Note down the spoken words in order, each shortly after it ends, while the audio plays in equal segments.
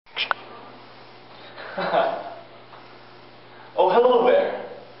Oh, hello there.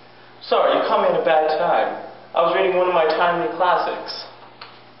 Sorry, you caught me at a bad time. I was reading one of my timely classics.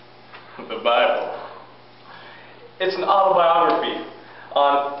 The Bible. It's an autobiography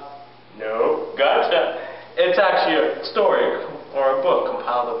on... No, gotcha. It's actually a story, or a book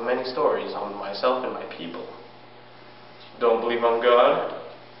compiled of many stories on myself and my people. Don't believe I'm God?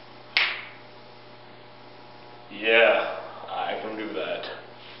 Yeah, I can do that.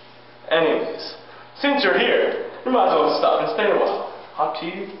 Anyways, since you're here, you might as well stop and stay a while. Hot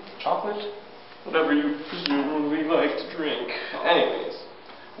tea, chocolate, whatever you presumably like to drink. Anyways,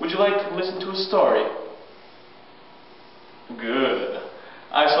 would you like to listen to a story? Good.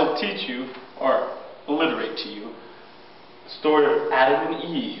 I shall teach you, or alliterate to you, the story of Adam and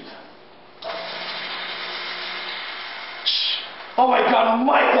Eve. Shh! Oh my God,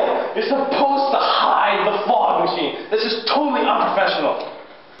 Michael! You're supposed to hide the fog machine. This is totally unprofessional.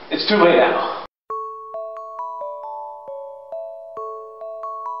 It's too late now.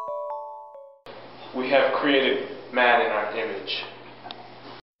 We have created man in our image.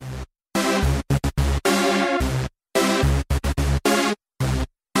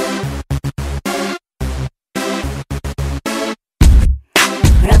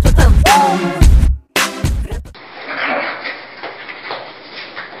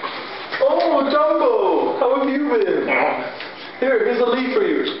 Oh, Jumbo! How have you been? Here's a leaf for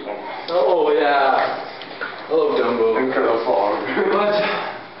you. Oh, yeah. Hello, Jumbo. Incredible fog. But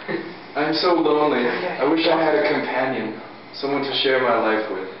I'm so lonely. I wish I had a companion, someone to share my life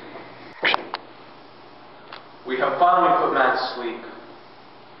with. We have finally put man to sleep.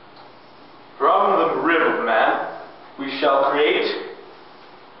 From the rib of man, we shall create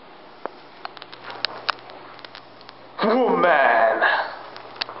woman.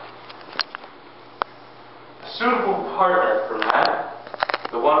 A suitable partner for man,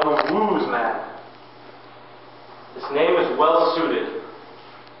 the one who woos man. This name is well suited,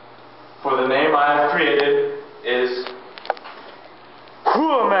 for the name I have created is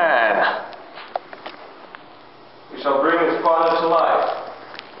woman. We shall bring his partner to life.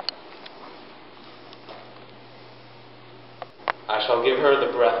 I shall give her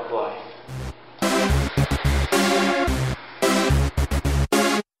the breath of life.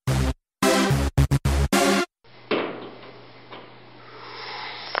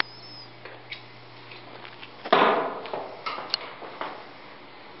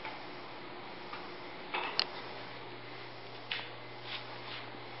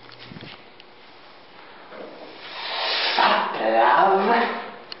 Love.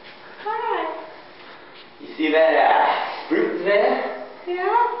 Hi. You see that fruit there?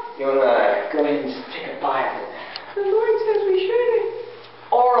 Yeah. You wanna go ahead and just take a bite of it? The Lord says we should.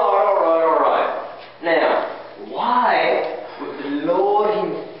 Alright. Now, why would the Lord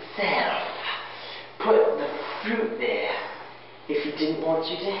himself put the fruit there if he didn't want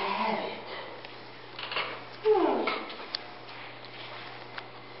you to have it?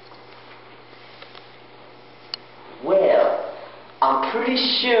 Well, I'm pretty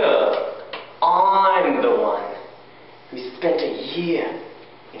sure I'm the one who spent a year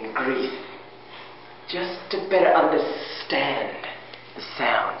in Greece just to better understand the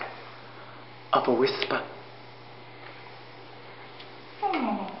sound of a whisper.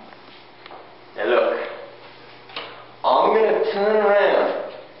 Now look, I'm going to turn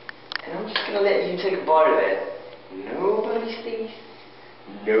around and I'm just going to let you take a bite of it. Nobody sees,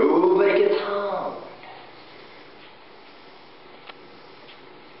 nobody gets harmed.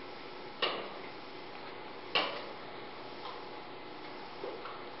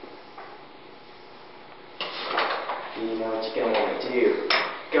 You know what you're going to want to do.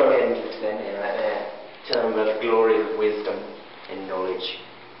 Go ahead and give it to that man right there. Tell him about the glory of wisdom and knowledge.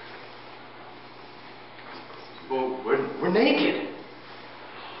 Well, we're naked.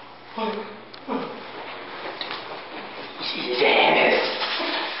 Yes!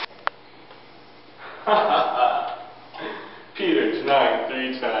 Peter denying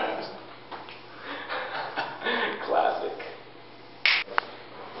 3 times. Classic.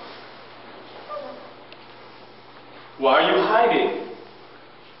 Why are you hiding?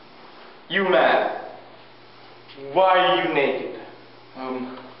 You man. Why are you naked?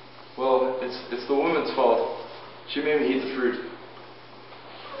 Well, it's the woman's fault. She made me eat the fruit.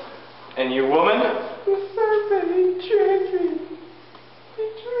 And you woman? The serpent, he tricked me.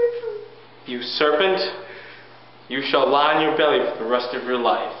 You serpent, you shall lie on your belly for the rest of your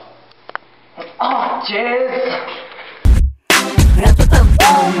life. Oh, Jizz!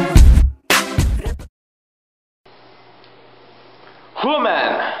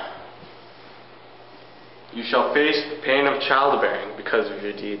 Woman, you shall face the pain of childbearing because of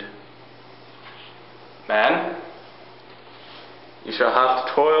your deed. Man, you shall have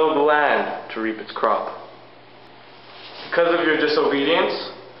to toil the land to reap its crop. Because of your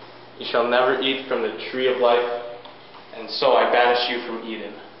disobedience, you shall never eat from the tree of life, and so I banish you from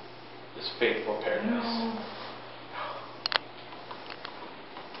Eden, this fateful paradise.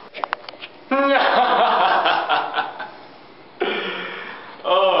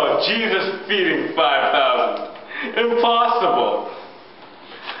 Oh, Jesus feeding 5,000. Impossible.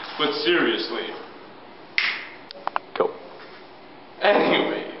 But seriously. Go.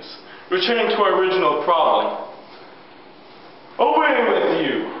 Anyways, returning to our original problem. Away with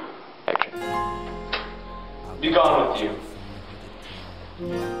you! Action. Be gone with you.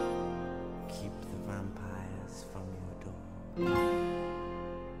 Keep the vampires from your door.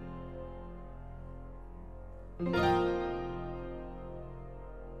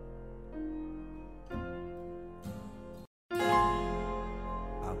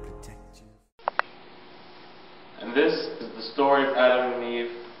 I'll protect you. And this is the story of Adam and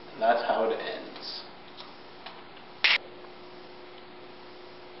Eve, and that's how it ends.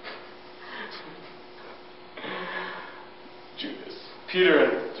 Judas. Peter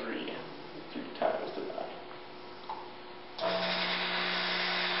and three times denied.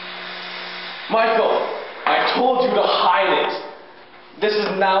 Michael, I told you to hide it. This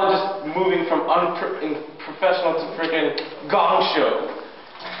is now just moving from unprofessional to freaking gong show.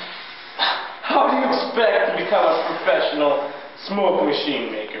 How do you expect to become a professional smoke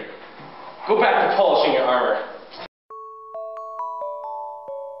machine maker? Go back to polishing your armor.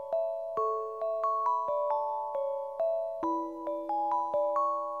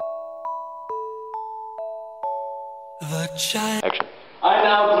 The child. Action. I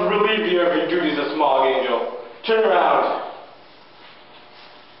now relieve you of your duties as smog angel. Turn around.